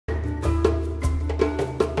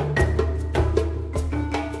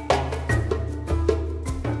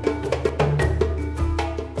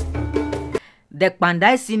The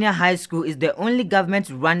Kpandai Senior High School is the only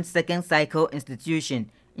government-run second-cycle institution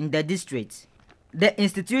in the district. The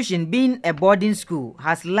institution, being a boarding school,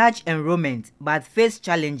 has large enrollment but faces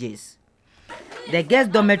challenges. The girls'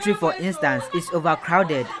 dormitory, for instance, is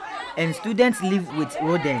overcrowded and students live with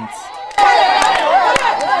rodents.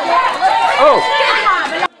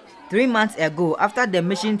 3 months ago, after the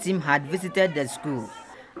mission team had visited the school,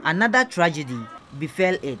 another tragedy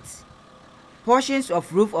befell it. Portions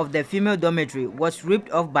of roof of the female dormitory was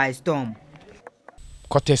ripped off by storm.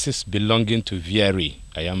 Cottages belonging to VRA,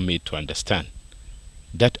 I am made to understand,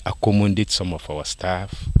 that accommodate some of our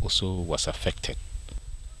staff also was affected.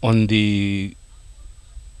 On the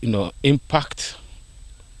impact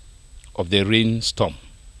of the rainstorm,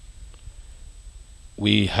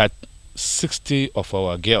 we had 60 of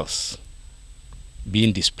our girls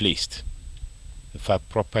being displaced. In fact,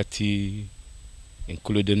 property,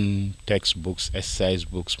 including textbooks, exercise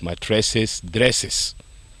books, mattresses, dresses,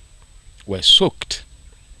 were soaked,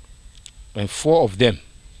 and 4 of them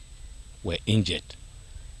were injured,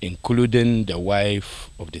 including the wife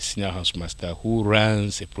of the senior housemaster who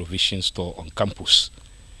runs a provision store on campus.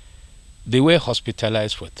 They were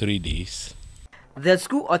hospitalized for 3 days. The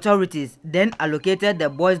school authorities then allocated the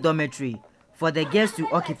boys' dormitory for the girls to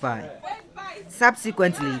occupy.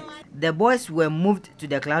 Subsequently, the boys were moved to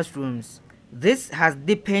the classrooms. This has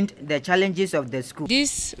deepened the challenges of the school.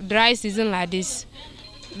 This dry season like this,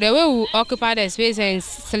 the way we occupy the space and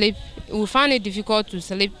sleep, we find it difficult to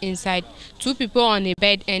sleep inside. 2 people on a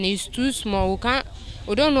bed and it's too small.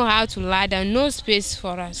 We don't know how to lie down. No space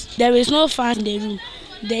for us. There is no fan in the room.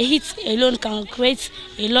 The heat alone can create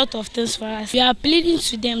a lot of things for us. We are pleading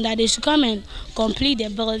to them that they should come and complete the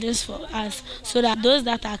buildings for us, so that those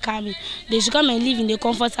that are coming, they should come and live in a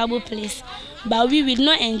comfortable place. But we will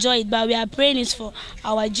not enjoy it, but we are praying it for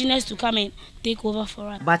our juniors to come and take over for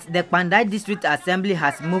us. But the Kpandai District Assembly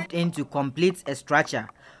has moved in to complete a structure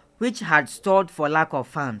which had stalled for lack of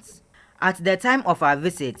funds. At the time of our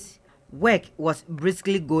visit, work was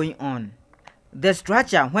briskly going on. The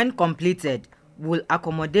structure, when completed, will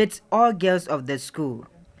accommodate all girls of the school.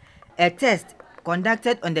 A test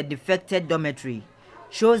conducted on the defected dormitory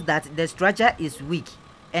shows that the structure is weak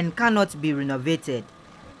and cannot be renovated.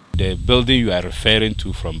 The building you are referring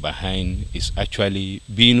to from behind is actually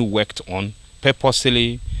being worked on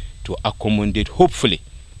purposely to accommodate, hopefully,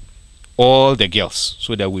 all the girls,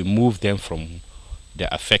 so that we move them from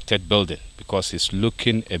the affected building, because it's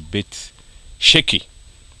looking a bit shaky,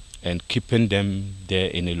 and keeping them there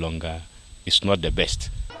any longer is not the best.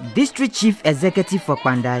 District Chief Executive for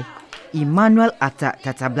Kpandai, Emmanuel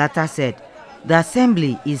Tatablata, said the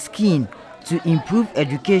Assembly is keen to improve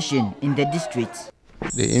education in the district.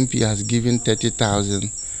 The MP has given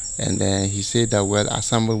 30,000, and he said that, well,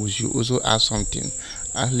 Assembly, we should also add something,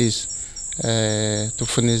 at least to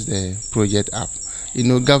finish the project up.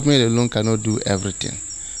 Government alone cannot do everything.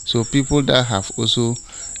 So people that have also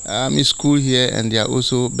school here and they are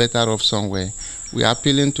also better off somewhere, we are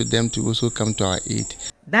appealing to them to also come to our aid.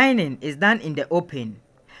 Dining is done in the open.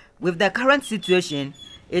 With the current situation,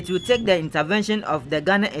 it will take the intervention of the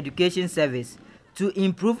Ghana Education Service to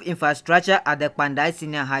improve infrastructure at the Kpandai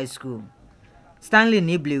Senior High School. Stanley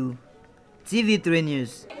Niblu, TV3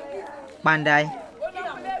 News, Kpandai.